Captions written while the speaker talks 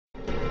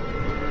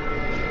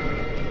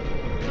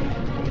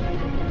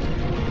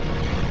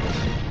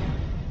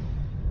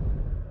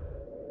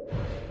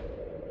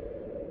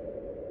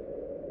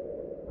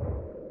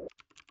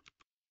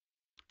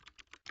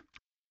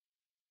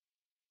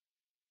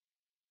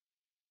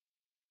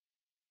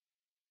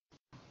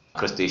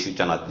ख्रिस्त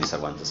येशूच्या नात्याने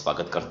सर्वांचं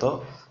स्वागत करतो.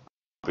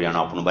 प्रियानो,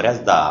 आपण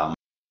बऱ्याचदा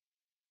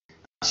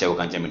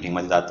सेवकांच्या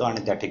मीटिंगमध्ये जातो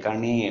आणि त्या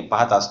ठिकाणी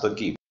पाहत असतो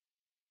की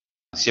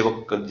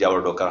सेवक ज्यावर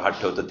डोक्यावर हात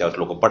ठेवतो त्यावर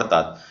लोक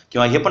पडतात,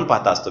 किंवा हे पण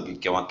पाहत असतो की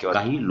केव्हा केव्हा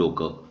काही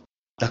लोक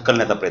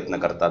ढकलण्याचा प्रयत्न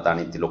करतात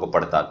आणि ते लोक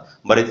पडतात.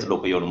 बरेच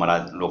लोक येऊन मला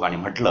लोकांनी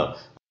म्हटलं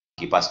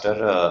की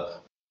पास्टर,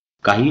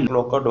 काही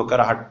लोक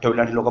डोक्यावर हात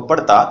ठेवले आणि लोक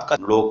पडतात का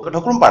लोक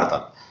ढकलून पाडतात?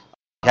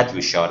 ह्याच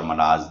विषयावर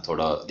मला आज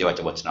थोडं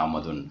देवाच्या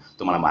वचनामधून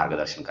तुम्हाला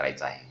मार्गदर्शन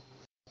करायचं आहे.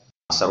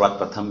 सर्वात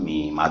प्रथम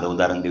मी माझं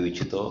उदाहरण देऊ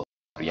इच्छितो.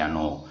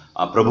 प्रियानो,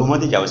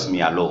 प्रभूमध्ये ज्यावेळेस मी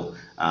आलो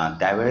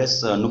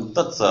त्यावेळेस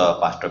नुकतंच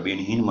पास्टर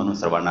बेनहीन म्हणून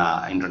सर्वांना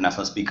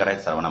इंटरनॅशनल स्पीकर आहेत,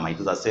 सर्वांना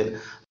माहितीच असेल.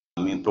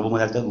 मी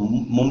प्रभूमध्ये आलो तर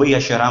मुंबई या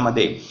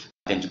शहरामध्ये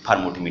त्यांची फार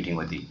मोठी मीटिंग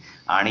होती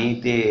आणि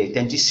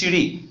त्यांची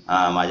सीडी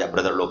माझ्या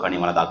ब्रदर लोकांनी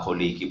मला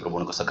दाखवली की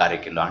प्रभूनं कसं कार्य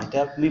केलं, आणि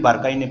त्यात मी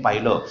बारकाईने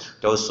पाहिलं.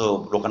 त्यावेळेस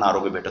लोकांना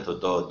आरोग्य भेटत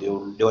होतं.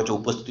 देवाच्या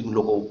उपस्थितीत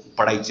लोक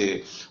पडायचे,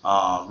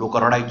 लोक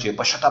रडायचे,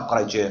 पश्चाताप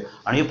करायचे,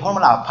 आणि हे फार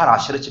मला फार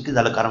आश्चर्यचकित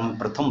झालं, कारण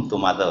प्रथम तो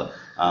माझं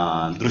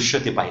दृश्य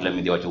ते पाहिलं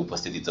मी देवाच्या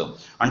उपस्थितीचं.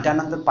 आणि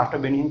त्यानंतर पास्टर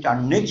बेनिहींच्या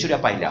अनेक शिड्या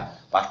पाहिल्या.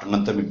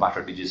 नंतर मी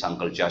पास्टर टी जी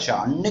सांकलच्या अशा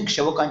अनेक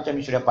सेवकांच्या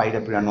मी शिड्या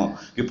पाहिल्या प्रियानो,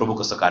 की प्रभू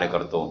कसं कार्य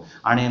करतो.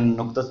 आणि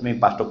नुकतंच मी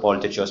पास्टर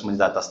पॉलच्या चर्चमध्ये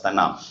जात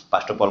असताना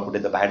पास्टर पॉल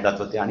कुठे तर बाहेर जात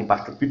होते आणि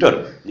पास्टर पीटर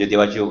जे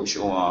देवाचे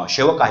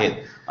सेवक आहेत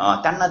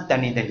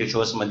त्यांनी त्यांच्या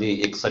शोजमध्ये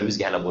एक सर्व्हिस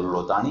घ्यायला बोलवलं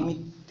होतं. आणि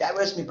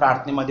त्यावेळेस मी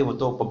प्रार्थनेमध्ये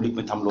होतो,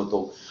 पब्लिकमध्ये थांबलो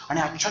होतो,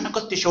 आणि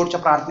अचानकच ते शेवटच्या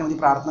प्रार्थनेमध्ये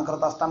प्रार्थना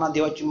करत असताना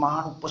देवाची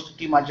महान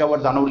उपस्थिती माझ्यावर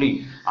जाणवली.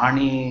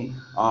 आणि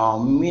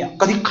मी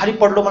कधी खाली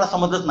पडलो मला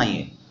समजत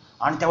नाहीये.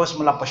 आणि त्यावेळेस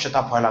मला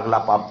पश्चाताप व्हायला लागला,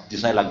 पाप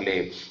दिसायला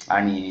लागले,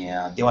 आणि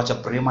देवाच्या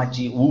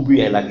प्रेमाची ऊब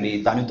यायला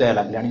लागली, जाणीवता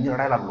यायला लागली, आणि मी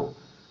रडायला लागलो.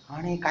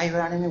 आणि काही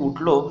वेळाने मी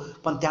उठलो,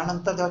 पण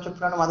त्यानंतर देवाच्या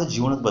प्रेमाने माझं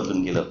जीवनच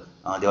बदलून गेलं.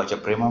 देवाच्या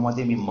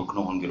प्रेमामध्ये मी मग्न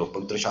होऊन गेलो.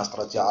 पवित्र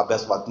शास्त्राचे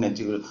अभ्यास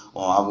वाचण्याची,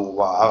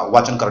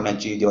 वाचन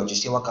करण्याची, देवाची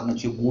सेवा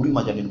करण्याची गोडी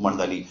माझ्या निर्माण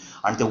झाली,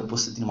 आणि त्या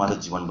उपस्थितीने माझं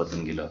जीवन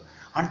बदलून गेलं.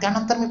 आणि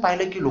त्यानंतर मी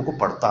पाहिलं की लोक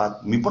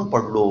पडतात, मी पण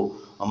पडलो,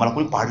 मला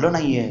कोणी पाडलं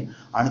नाहीये.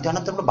 आणि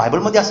त्यानंतर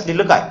बायबलमध्ये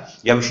असलेलं काय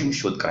याविषयी मी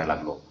शोध करायला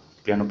लागलो.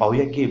 प्रियानो,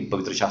 पाहूया की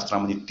पवित्र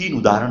शास्त्रामध्ये 3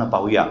 उदाहरणं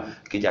पाहूया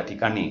की ज्या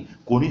ठिकाणी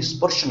कोणी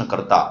स्पर्श न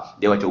करता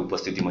देवाच्या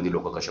उपस्थितीमध्ये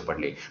लोक कसे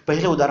पडले.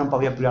 पहिलं उदाहरण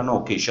पाहूया प्रियानो,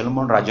 की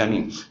शलोमोन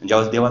राजांनी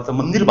ज्यावेळेस देवाचं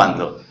मंदिर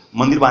बांधलं,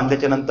 मंदिर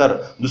बांधल्याच्या नंतर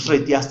दुसरं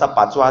इतिहासचा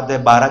 5वा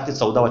अध्याय 12 ते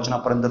 14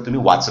 वचनापर्यंत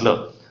तुम्ही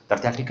वाचलं तर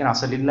त्या ठिकाणी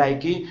असं लिहिलं आहे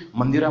की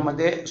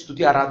मंदिरामध्ये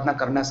स्तुती आराधना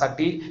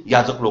करण्यासाठी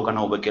याजक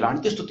लोकांना उभं केलं,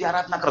 आणि ते स्तुती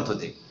आराधना करत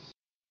होते.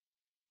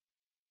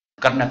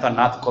 करण्याचा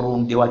नाद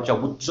करून देवाच्या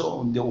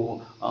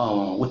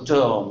उच्च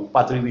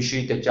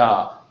पातळीविषयी, त्याच्या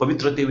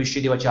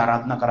पवित्रतेविषयी देवाची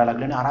आराधना करायला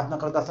लागली. आणि आराधना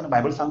करत असताना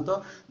बायबल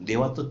सांगतं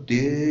देवाचं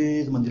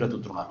तेज मंदिरात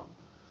उतरून आलं,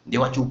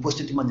 देवाची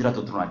उपस्थिती मंदिरात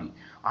उतरून आली.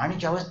 आणि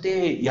ज्यावेळेस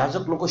ते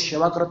याजक लोक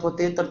सेवा करत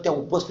होते तर त्या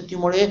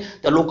उपस्थितीमुळे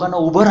त्या लोकांना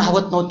उभं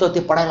राहत नव्हतं, ते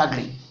पडायला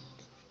लागले.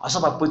 असं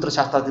पवित्र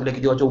शास्त्रात दिलं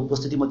की देवाच्या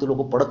उपस्थितीमध्ये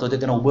लोक पडत होते,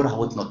 त्यांना उभं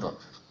राहत नव्हतं,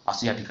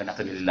 असं या ठिकाणी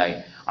आता लिहिलेलं आहे.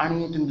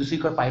 आणि तुम्ही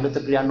दुसरीकडे पाहिलं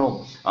तर प्रियानो,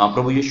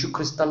 प्रभू येशू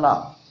ख्रिस्ताला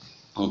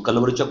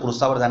कलवरीच्या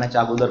क्रुसावर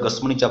जाण्याच्या अगोदर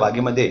गसमणीच्या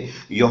बागेमध्ये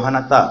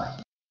योहानाचा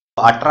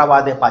 18वा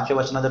अध्याय 5व्या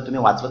वचनात जर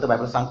तुम्ही वाचलं तर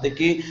बायबल सांगते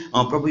की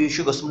प्रभू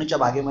येशू गसमणीच्या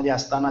बागेमध्ये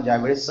असताना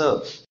ज्यावेळेस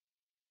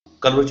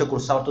कलवरीच्या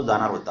क्रुसावर तो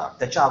जाणार होता,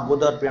 त्याच्या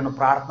अगोदर प्रियानो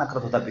प्रार्थना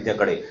करत होता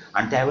पित्याकडे.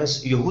 आणि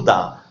त्यावेळेस यहुदा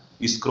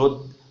इस्करोत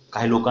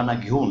काही लोकांना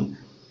घेऊन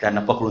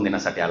त्यांना पकडून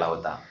देण्यासाठी आला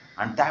होता.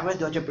 आणि त्यावेळेस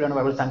देवाच्या प्रियानो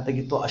बायबल सांगते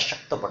की तो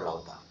अशक्त पडला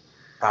होता,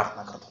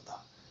 प्रार्थना करत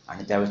होता.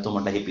 आणि त्यावेळेस तो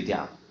म्हणला, हे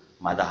पित्या,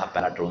 माझा हा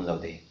प्याला टळून जाऊ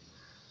दे,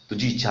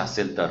 तुझी इच्छा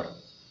असेल तर,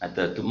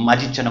 नाहीतर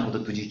माझी इच्छा नको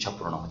तर तुझी इच्छा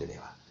पूर्ण होते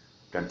देवा.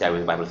 तर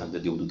त्यावेळेस बायबल सांगते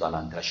देवदूत आला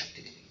आणि त्याला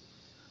शक्ती दिली,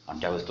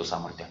 आणि त्यावेळेस तो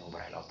सामर्थ्याने उभा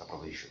राहिला होता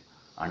प्रभू येशू.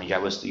 आणि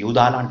ज्यावेळेस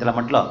यहुदा आला आणि त्याला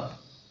म्हटलं,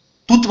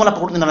 तूच मला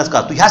पकडून देणारस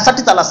का, तू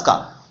ह्यासाठीच आलास का,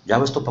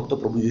 ज्यावेळेस तो फक्त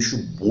प्रभू येशू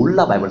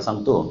बोलला बायबल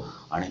सांगतो.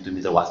 आणि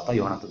तुम्ही जर वाचता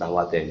योहानाचा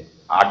 10वा अध्याय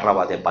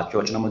 18वा अध्याय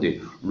 5व्या वचनामध्ये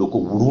लोक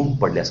उडून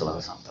पडले असं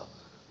बायबल सांगतं.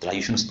 त्याला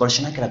येशूने स्पर्श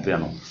नाही केला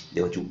प्रियानो,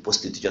 देवाची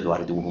उपस्थितीच्या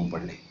द्वारे ते उडून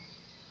पडले.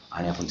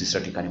 आणि आपण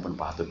तिसऱ्या ठिकाणी पण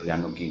पाहतो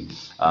प्रियानो की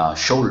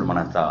शौल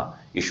मनाचा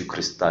येशू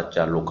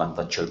ख्रिस्ताच्या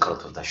लोकांचा छळ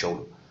करत होता शौल.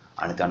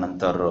 आणि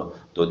त्यानंतर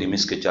तो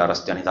दिमिस्केच्या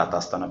रस्त्याने जात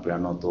असताना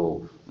प्रियानो तो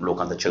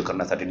लोकांचा छळ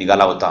करण्यासाठी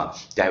निघाला होता.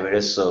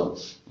 त्यावेळेस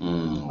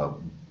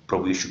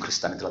प्रभू येशू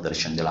ख्रिस्ताने त्याला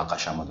दर्शन दिलं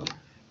आकाशामधून.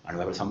 आणि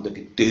बायबल सांगतो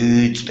की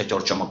तेच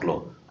त्याच्यावर चमकलं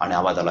आणि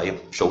आवाज आला, हे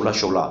शौला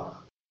शौला,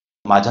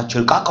 माझा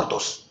छळ का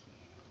करतोस?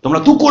 तो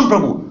म्हणला, तू कोण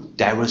प्रभू?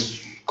 त्यावेळेस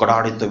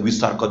कडाडीत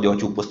वीजसारखं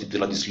देवाची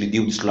उपस्थितीला दिसली,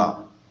 देव दिसला,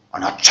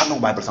 आणि अचानक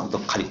बायबल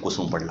सांगतो खाली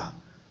कोसळून पडला.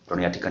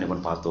 पण या ठिकाणी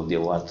पण पाहतो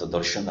देवाचं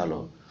दर्शन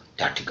झालं,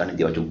 त्या ठिकाणी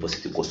देवाची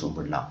उपस्थिती कोसळून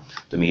पडला.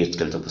 तुम्ही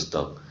एस्केलचं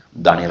पुस्तक,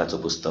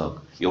 दानियेलाचं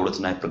पुस्तक, एवढंच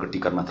नाही,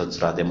 प्रकटीकरणाचा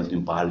दुसरा अध्यायामध्ये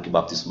तुम्ही पाहाल की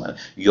बाप्तिस्मा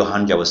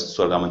योहान ज्यावेळेस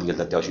स्वर्गामध्ये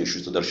गेला त्यावेळेस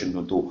येशूचं दर्शन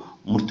घेऊन तो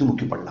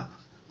मृत्युमुखी पडला.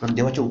 पण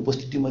देवाच्या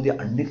उपस्थितीमध्ये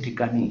अनेक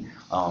ठिकाणी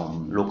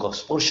लोक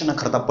स्पर्श न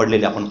करता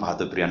पडलेले आपण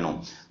पाहतो प्रियानो.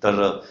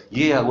 तर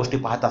या गोष्टी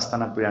पाहत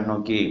असताना प्रियानो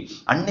की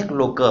अनेक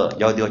लोक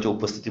जेव्हा देवाच्या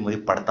उपस्थितीमध्ये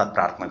पडतात,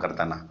 प्रार्थना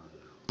करताना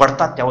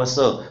पडतात, त्यावेळेस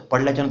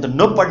पडल्याच्या नंतर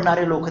न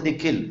पडणारे लोक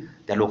देखील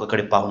त्या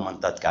लोकांकडे पाहून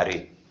म्हणतात की अरे,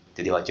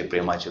 ते देवाचे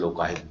प्रेमाचे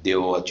लोक आहेत,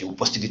 देवाची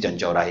उपस्थिती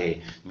त्यांच्यावर आहे.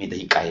 मी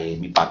दैहिक आहे,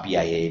 मी पापी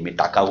आहे, मी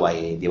टाकाऊ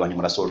आहे, देवाने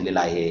मला सोडलेलं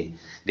आहे,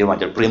 देव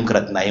माझ्यावर प्रेम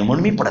करत नाही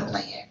म्हणून मी पडत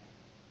नाही आहे.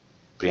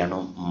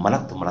 प्रियानो, मला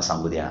तुम्हाला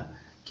सांगू द्या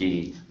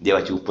की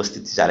देवाची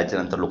उपस्थिती झाल्याच्या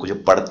नंतर लोक जे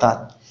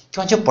पडतात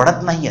किंवा जे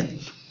पडत नाही आहेत,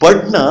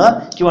 पडणं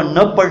किंवा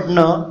न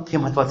पडणं हे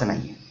महत्वाचं नाही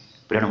आहे.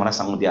 प्रियानो, मला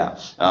सांगू द्या,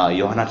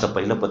 योहानाचं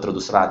पहिलं पत्र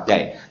 2रा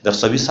अध्याय जर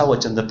 26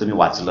 वचन जर तुम्ही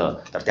वाचलं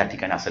तर त्या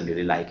ठिकाणी असं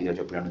लिहिलेलं आहे की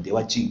देवाच्या प्रियानो,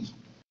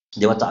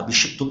 देवाचा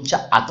अभिषेक तुमच्या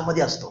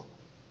आतमध्ये असतो.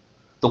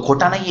 तो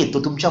खोटा नाहीये, तो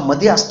तुमच्या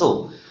मध्ये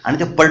असतो. आणि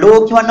ते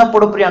पडो किंवा न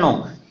पडो प्रियानो,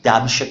 त्या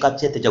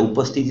अभिषेकाच्या, त्याच्या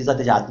उपस्थितीचा,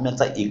 त्याच्या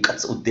आत्म्याचा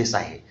एकच उद्देश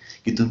आहे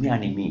की तुम्ही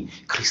आणि मी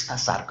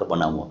ख्रिस्तासारखं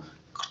बनावं.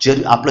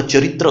 आपलं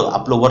चरित्र,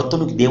 आपलं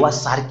वर्तणूक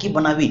देवासारखी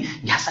बनावी,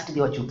 ह्यासाठी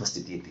देवाची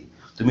उपस्थिती येते.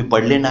 तुम्ही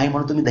पडले नाही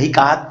म्हणून तुम्ही दैहिक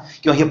आहात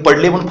किंवा हे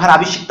पडले म्हणून फार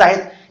अभिषिक्त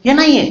आहेत, हे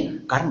नाहीये.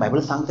 कारण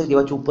बायबल सांगते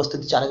देवाची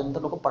उपस्थिती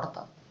आल्यानंतर लोक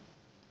पडतात.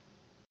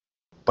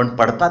 पण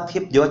पडतात हे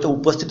देवाच्या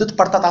उपस्थितीत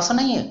पडतात असं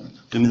नाहीये.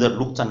 तुम्ही जर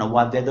लूकचा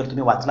 9वा अध्याय जर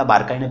तुम्ही वाचला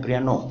बारकाईने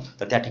प्रियानो,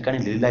 तर त्या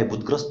ठिकाणी लिहिलेला आहे,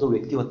 भूतग्रस्त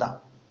व्यक्ती होता.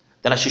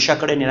 त्याला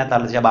शिष्याकडे नेण्यात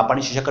आलं, त्याच्या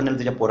बापाने शिष्याकडे नेलं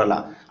त्याच्या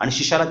पोराला, आणि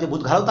शिष्याला ते भूत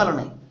घालवता आलं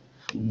नाही.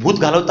 भूत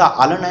घालवता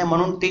आलं नाही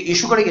म्हणून ते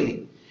येशूकडे गेले.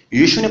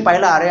 येशूने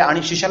पाहिलं, अरे,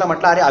 आणि शिष्याला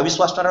म्हटलं, अरे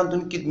अविश्वास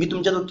तुम्ही, मी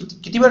तुमच्याजवळ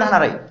किती वेळ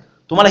राहणार आहे,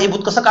 तुम्हाला हे भूत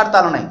कसं काढता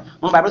आलं नाही.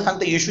 म्हणून बायबल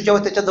सांगते येशू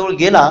जेव्हा त्याच्याजवळ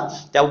गेला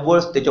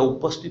त्यावेळेस त्याच्या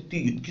उपस्थिती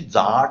इतकी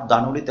जाट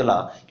जाणवली त्याला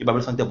की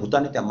बायबल सांगते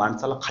भूताने त्या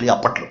माणसाला खाली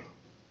आपटलं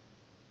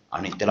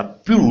आणि त्याला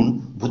पिळून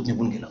भूत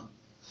निघून गेलं.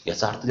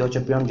 याचा अर्थ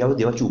देवाच्या प्रियाने ज्यावेळेस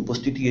देवाची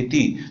उपस्थिती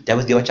येते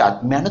त्यावेळेस देवाच्या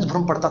आत्म्यानंच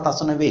भरून पडतात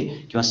असं नव्हे,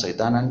 किंवा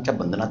सैतानांच्या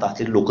बंधनात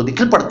असलेले लोक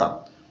देखील पडतात.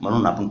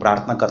 म्हणून आपण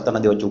प्रार्थना करताना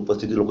देवाची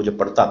उपस्थिती लोक जे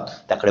पडतात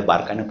त्याकडे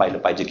बारकाईने पाहिलं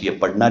पाहिजे की हे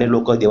पडणारे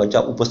लोक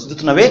देवाच्या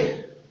उपस्थितीत नव्हे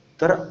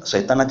तर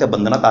सैतानाच्या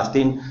बंधनात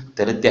असतील,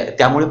 तर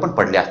त्यामुळे पण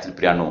पडले असतील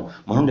प्रियानो.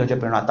 म्हणून देवाच्या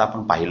प्रियानो, आता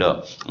आपण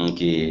पाहिलं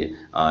की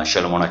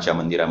शलोमोनाच्या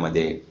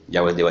मंदिरामध्ये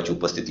ज्यावेळेस देवाची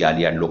उपस्थिती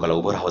आली आणि लोकांना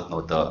उभं राहत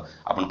नव्हतं,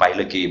 आपण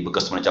पाहिलं की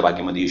गसमण्याच्या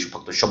बागेमध्ये येशू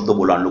फक्त शब्द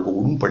बोला आणि लोक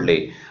उडून पडले.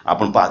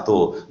 आपण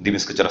पाहतो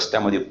दिमिस्कच्या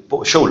रस्त्यामध्ये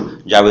शौल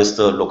ज्यावेळेस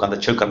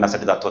लोकांचा छळ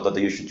करण्यासाठी जात होता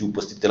तर येशूची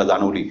उपस्थिती त्याला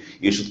जाणवली,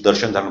 येशूचं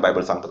दर्शन झालं,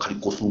 बायबल सांगतं खाली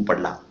कोसळून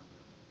पडला.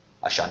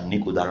 अशा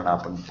अनेक उदाहरणं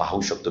आपण पाहू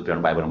शकतो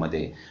प्रियानो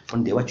बायबलमध्ये.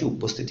 पण देवाची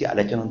उपस्थिती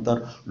आल्याच्या नंतर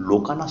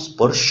लोकांना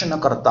स्पर्श न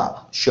करता,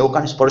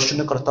 सेवकांनी स्पर्श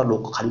न करता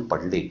लोक खाली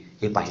पडले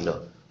हे पाहिलं.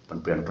 पण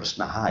प्रियानो,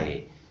 प्रश्न हा आहे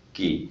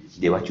की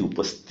देवाची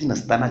उपस्थिती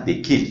नसताना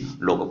देखील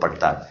लोक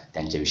पडतात,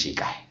 त्यांच्याविषयी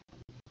काय?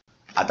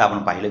 आता आपण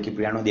पाहिलं की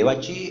प्रियानो,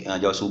 देवाची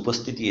जेव्हा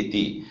उपस्थिती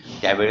येते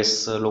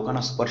त्यावेळेस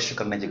लोकांना स्पर्श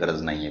करण्याची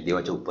गरज नाहीये,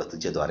 देवाच्या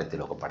उपस्थितीद्वारे ते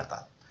लोक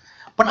पडतात.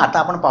 पण आता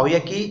आपण पाहूया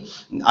की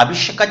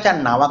अभिषेकाच्या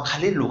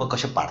नावाखाली लोक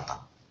कसे पाडतात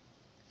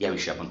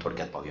याविषयी आपण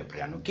थोडक्यात पाहूया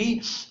प्रियानो. की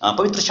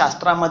पवित्र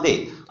शास्त्रामध्ये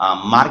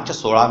मार्कच्या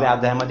 16व्या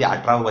अध्यायामध्ये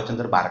 18वं वचन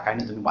जर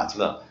बारकाईने तुम्ही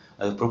वाचलं,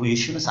 प्रभू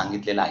येशूने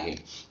सांगितलेलं आहे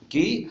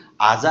की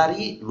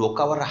आजारी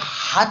लोकांवर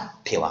हात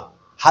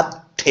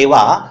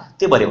ठेवा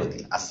ते बरे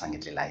होतील असं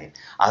सांगितलेलं आहे.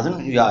 अजून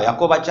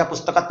याकोबाच्या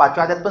पुस्तकात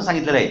 5व्या अध्यायात पण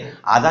सांगितलेलं आहे,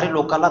 आजारी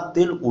लोकांना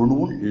तेल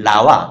ओढवून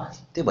लावा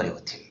ते बरे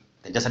होतील,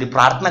 त्यांच्यासाठी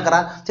प्रार्थना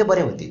करा ते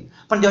बरे होतील.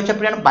 पण देवाच्या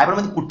प्रियाने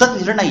बायबलमध्ये कुठंच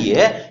लिहिलं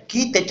नाहीये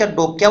की त्याच्या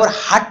डोक्यावर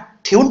हात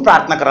ठेवून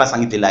प्रार्थना करायला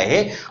सांगितलेलं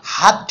आहे,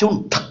 हात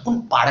ठेवून ठक्कून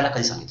पाडायला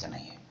कधी सांगितलं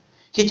नाहीये.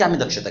 ह्याची आम्ही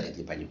दक्षता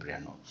घेतली पाहिजे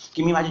प्रियानो.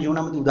 की मी माझ्या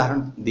जीवनामध्ये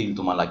उदाहरण देईल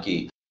तुम्हाला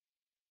की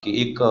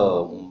एक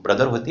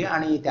ब्रदर होते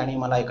आणि त्याने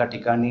मला एका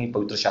ठिकाणी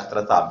पवित्र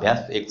शास्त्राचा अभ्यास,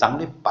 एक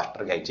चांगले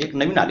पास्टर घ्यायचे, एक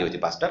नवीन आले होते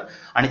पास्टर,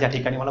 आणि त्या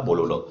ठिकाणी मला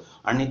बोलवलं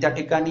आणि त्या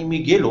ठिकाणी मी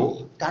गेलो.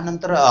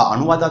 त्यानंतर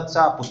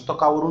अनुवादाच्या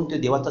पुस्तकावरून ते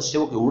देवाचा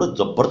सेवक एवढं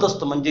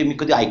जबरदस्त, म्हणजे मी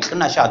कधी ऐकलं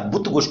ना अशा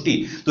अद्भुत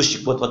गोष्टी तो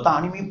शिकवत होता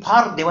आणि मी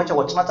फार देवाच्या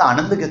वचनाचा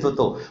आनंद घेत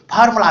होतो.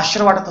 फार मला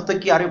आश्चर्य वाटत होतं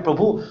की अरे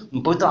प्रभू,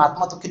 पवित्र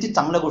आत्मा तो किती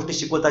चांगल्या गोष्टी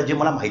शिकवतात जे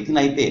मला माहिती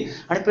नाही ते.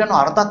 आणि प्रियानो,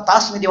 अर्धा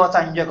तास मी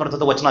देवाचा एन्जॉय करत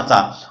होतो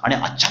वचनाचा, आणि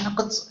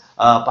अचानकच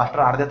पास्टर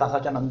अर्ध्या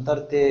तासाच्या नंतर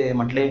ते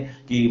म्हटले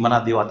की मला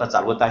देव आता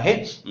चालवत आहे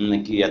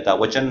की आता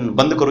वचन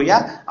बंद करूया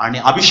आणि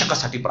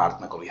अभिषेकासाठी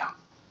प्रार्थना करूया.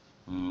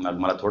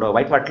 मला थोडं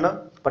वाईट वाटलं,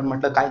 पण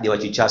म्हटलं काय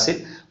देवाची इच्छा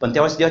असेल. पण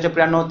त्यावेळेस देवाच्या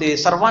प्रियानो ते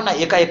सर्वांना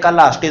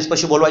एकाला स्टेज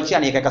पाशी बोलवायचे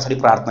आणि एकासाठी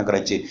प्रार्थना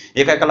करायचे,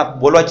 एकाला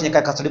बोलवायचे,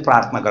 एकासाठी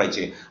प्रार्थना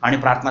करायचे. आणि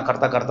प्रार्थना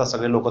करता करता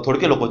सगळे लोक,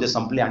 थोडके लोक होते,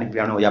 संपले. आणि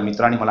प्रियानो, या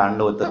मित्राने मला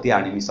आणलं होतं ते,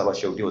 आणि मी सर्वात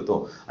शेवटी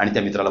होतो आणि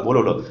त्या मित्राला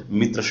बोलवलं.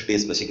 मित्र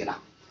स्टेज पाशी गेला,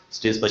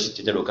 स्टेज पाशी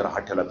त्याच्या डोक्यावर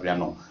हात ठेवला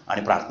प्रियानो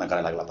आणि प्रार्थना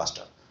करायला लागला.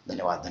 पास्टर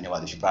धन्यवाद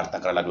धन्यवाद अशी प्रार्थना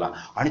करायला लागला.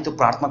 आणि तो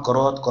प्रार्थना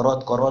करत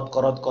करत करत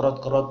करत करत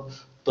करत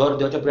तर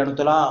देवाच्या प्रियानो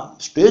त्याला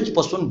स्टेज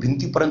पासून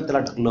भिंतीपर्यंत त्याला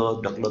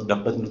ढकलत ढकलत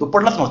ढकलत, तो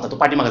पडलाच नव्हता, तो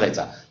पाठीमागे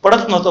जायचा,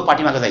 पडतच नव्हतं,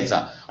 पाठीमागे जायचा.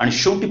 आणि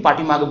शेवटी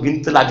पाठीमागे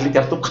भिंत लागली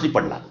त्यावर तो खाली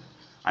पडला.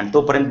 आणि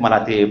तोपर्यंत मला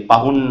ते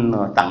पाहून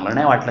चांगलं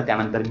नाही वाटलं.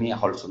 त्यानंतर मी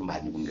हॉल सोडून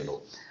बाहेर निघून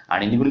गेलो.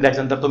 आणि निघून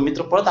गेल्यानंतर तो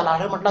मित्र पळत आला,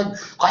 अरे म्हटलं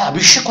काय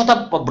अभिषेक होता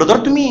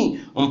ब्रदर, तुम्ही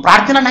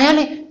प्रार्थना नाही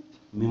आले?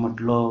 मी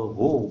म्हटलं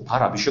हो,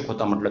 फार अभिषेक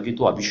होता. म्हटलं की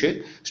तो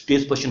अभिषेक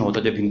स्टेज पाशी नव्हता,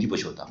 त्या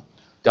भिंतीपाशी होता.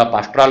 त्या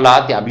पास्टराला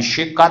त्या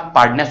अभिषेकात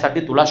पाडण्यासाठी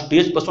तुला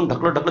स्टेज पासून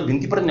ढकलत ढकलत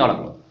भिंतीपर्यंत न्यावं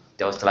लागलं.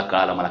 त्यावेळेस त्याला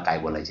कळालं मला काय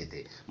बोलायचे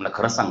ते. मला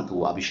खरं सांग,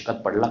 तू अभिषेकात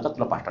पडला का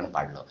तुला पास्टरने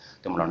पाडलं?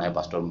 ते मला नाही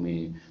पास्टर,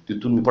 मी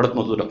तिथून पडत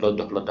नव्हतो, ढकलत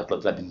ढकलत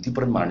ढकलत त्याला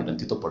भिंतीपर्यंत मला निघालं,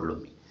 तिथं पडलो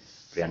मी.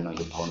 प्रियांनो,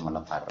 हे पाहून मला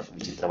फार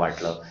विचित्र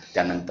वाटलं.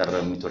 त्यानंतर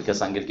मी थोडक्यात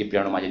सांगेल की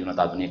प्रियांनो, माझ्या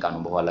जीवनात अजून एक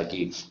अनुभव आला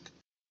की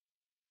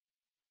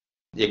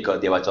एक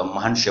देवाचा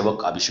महान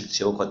सेवक, अभिषिक्त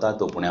सेवक होता.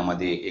 तो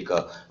पुण्यामध्ये एक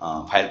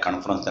फायर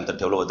कॉन्फरन्स नंतर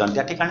ठेवलं होतं आणि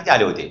त्या ठिकाणी ते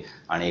आले होते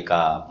आणि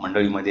एका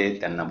मंडळीमध्ये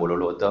त्यांना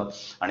बोलवलं होतं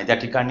आणि त्या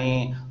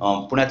ठिकाणी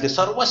पुण्यातले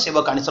सर्व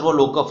सेवक आणि सर्व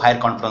लोक फायर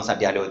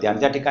कॉन्फरन्ससाठी आले होते आणि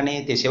त्या ठिकाणी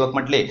ते सेवक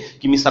म्हटले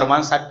की मी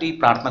सर्वांसाठी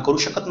प्रार्थना करू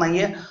शकत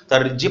नाहीये,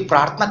 तर जे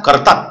प्रार्थना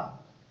करतात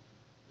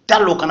त्या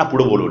लोकांना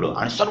पुढे बोलवलं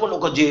आणि सर्व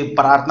लोक जे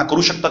प्रार्थना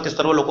करू शकतात ते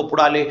सर्व लोक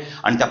पुढे आले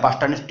आणि त्या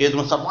पास्टरने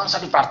स्टेजवरून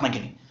सर्वांसाठी प्रार्थना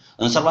केली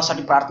आणि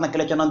सर्वांसाठी प्रार्थना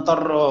केल्याच्या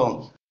नंतर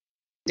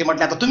ते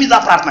म्हटले आता तुम्ही जा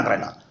प्रार्थना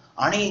करायला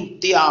आणि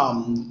ते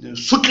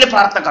सुटले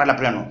प्रार्थना करायला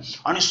प्रियांनो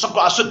आणि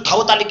सगळं असं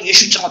धावत आले की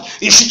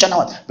येशूच्या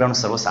नावात प्रियांनो.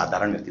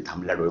 सर्वसाधारण व्यक्ती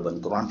थांबल्या, डोळे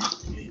बंद करून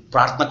आणि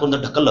प्रार्थना करून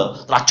जर ढकललं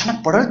तर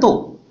अचानक पडतो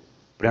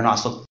प्रियांनो.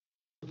 असं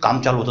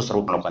काम चालू होतं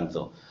सर्व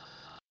लोकांचं.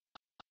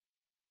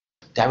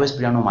 त्यावेळेस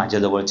प्रियांनो, माझ्या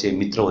जवळचे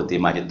मित्र होते,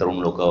 माझे तरुण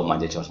लोक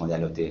माझ्या चर्चमध्ये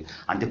आले होते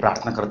आणि ते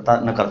प्रार्थना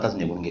न करताच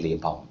निघून गेले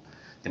पाहून.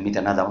 तर मी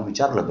त्यांना जाऊन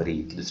विचारलं घरी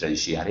दुसऱ्या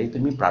दिवशी, अरे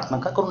तुम्ही प्रार्थना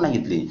का करून नाही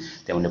घेतली?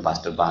 ते म्हणजे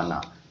पास्टर पहा ना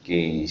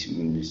की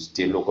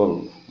ते लोक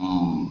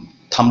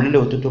थांबलेले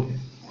होते, तो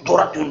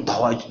जोरात येऊन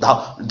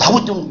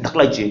धावत येऊन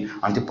ढकलायचे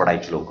आणि ते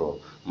पडायचे लोक,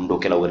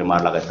 डोक्याला वगैरे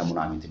मार लागायचा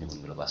म्हणून आम्ही ते निघून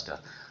गेलो पास्टर.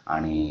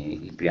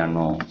 आणि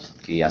प्रियांनो,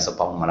 की असं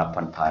पाहून मला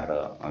पण फार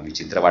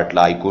विचित्र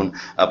वाटलं ऐकून.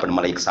 पण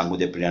मला एक सांगू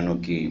दे प्रियांनो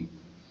की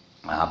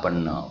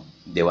आपण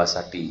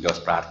देवासाठी जेव्हा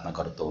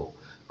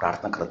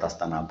प्रार्थना करत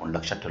असताना आपण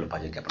लक्षात ठेवलं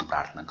पाहिजे की आपण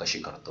प्रार्थना कशी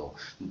करतो.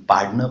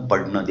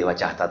 पडणं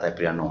देवाच्या हातात आहे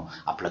प्रियांनो.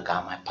 आपलं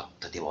काम आहे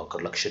फक्त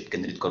देवाकडे लक्ष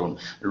केंद्रित करून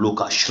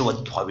लोक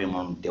आशीर्वादित व्हावे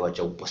म्हणून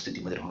देवाच्या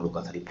उपस्थितीमध्ये राहून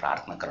लोकांसाठी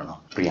प्रार्थना करणं.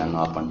 प्रियांनो,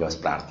 आपण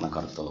जेव्हा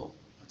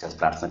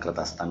प्रार्थना करत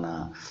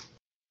असताना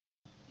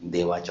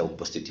देवाच्या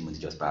उपस्थितीमध्ये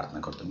जेव्हा प्रार्थना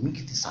करतो, मी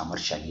किती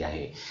सामर्थ्यशाली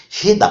आहे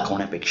हे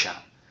दाखवण्यापेक्षा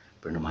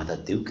पण माझा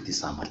देव किती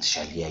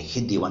सामर्थ्यशाली आहे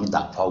हे देवाने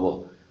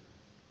दाखवावं.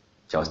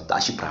 जेव्हा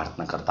अशी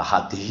प्रार्थना करता, हा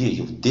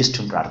ध्येय उद्देश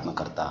ठेवून प्रार्थना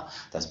करता,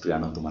 त्याच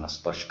प्रियांनो तुम्हाला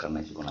स्पर्श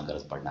करण्याची कोणा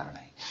गरज पडणार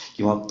नाही.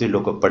 किंवा ते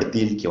लोक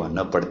पडतील किंवा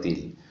न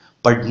पडतील,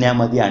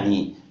 पडण्यामध्ये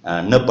आणि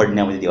न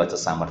पडण्यामध्ये देवाचं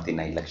सामर्थ्य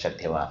नाही. लक्षात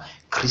ठेवा,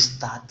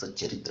 ख्रिस्ताचं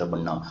चरित्र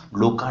बनणं,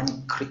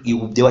 लोकांनी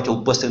देवाच्या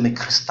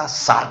उपस्थितीमध्ये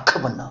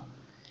ख्रिस्तासारखं बनणं,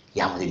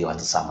 यामध्ये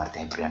देवाचं सामर्थ्य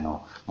आहे प्रियांनो.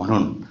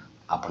 म्हणून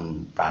आपण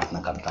प्रार्थना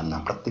करताना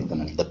प्रत्येक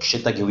जणांनी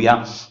दक्षता घेऊया.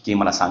 की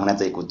मला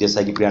सांगण्याचा एक उद्देश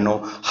आहे की प्रियांनो,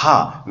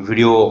 हा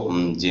व्हिडिओ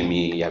जे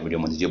मी या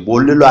व्हिडिओमध्ये जे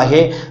बोललेलो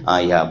आहे,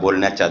 या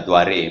बोलण्याच्या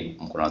द्वारे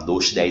कोणाला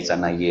दोष द्यायचा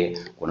नाहीये,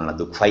 कोणाला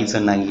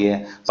दुखवायचं नाहीये,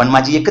 पण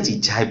माझी एकच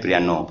इच्छा आहे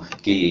प्रियांनो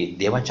की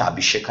देवाच्या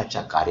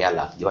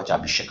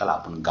अभिषेकाला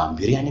आपण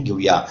गांभीर्याने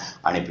घेऊया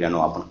आणि प्रियांनो,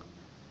 आपण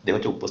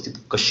देवाच्या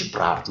उपस्थितीत कशी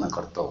प्रार्थना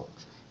करतो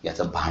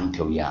याचं भान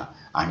ठेवूया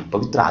आणि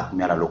पवित्र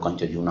आत्म्याला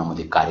लोकांच्या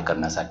जीवनामध्ये कार्य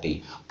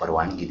करण्यासाठी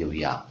परवानगी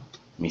देऊया.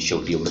 मी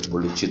शेवटी एवढंच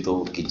बोलू इच्छितो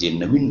की जे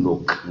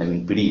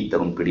नवीन पिढी,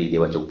 तरुण पिढी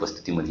देवाच्या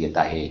उपस्थितीमध्ये येत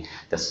आहे,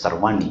 त्या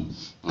सर्वांनी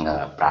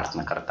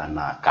प्रार्थना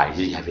करताना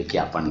काळजी घ्यावी की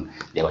आपण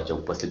देवाच्या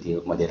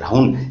उपस्थितीमध्ये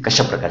राहून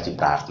कशा प्रकारची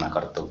प्रार्थना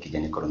करतो की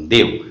जेणेकरून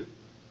देव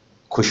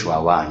खुश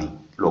व्हावा आणि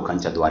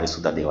लोकांच्या द्वारे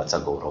सुद्धा देवाचा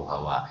गौरव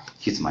व्हावा,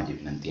 हीच माझी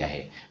विनंती आहे.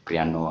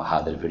 प्रियांनो, हा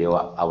जर व्हिडिओ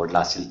आवडला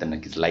असेल तर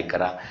नक्कीच लाईक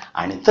करा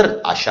आणि तर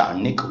अशा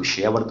अनेक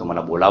विषयावर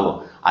तुम्हाला बोलावं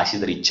अशी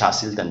जर इच्छा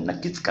असेल तर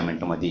नक्कीच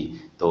कमेंटमध्ये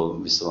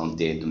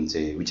ते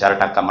तुमचे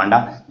विचार मांडा,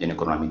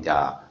 जेणेकरून आम्ही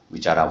त्या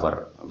विचारावर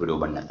व्हिडिओ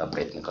बनण्याचा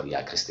प्रयत्न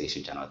करूया. ख्रिस्त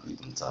येशूच्या नावात मी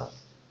तुमचा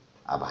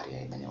आभारी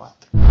आहे.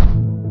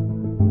 धन्यवाद.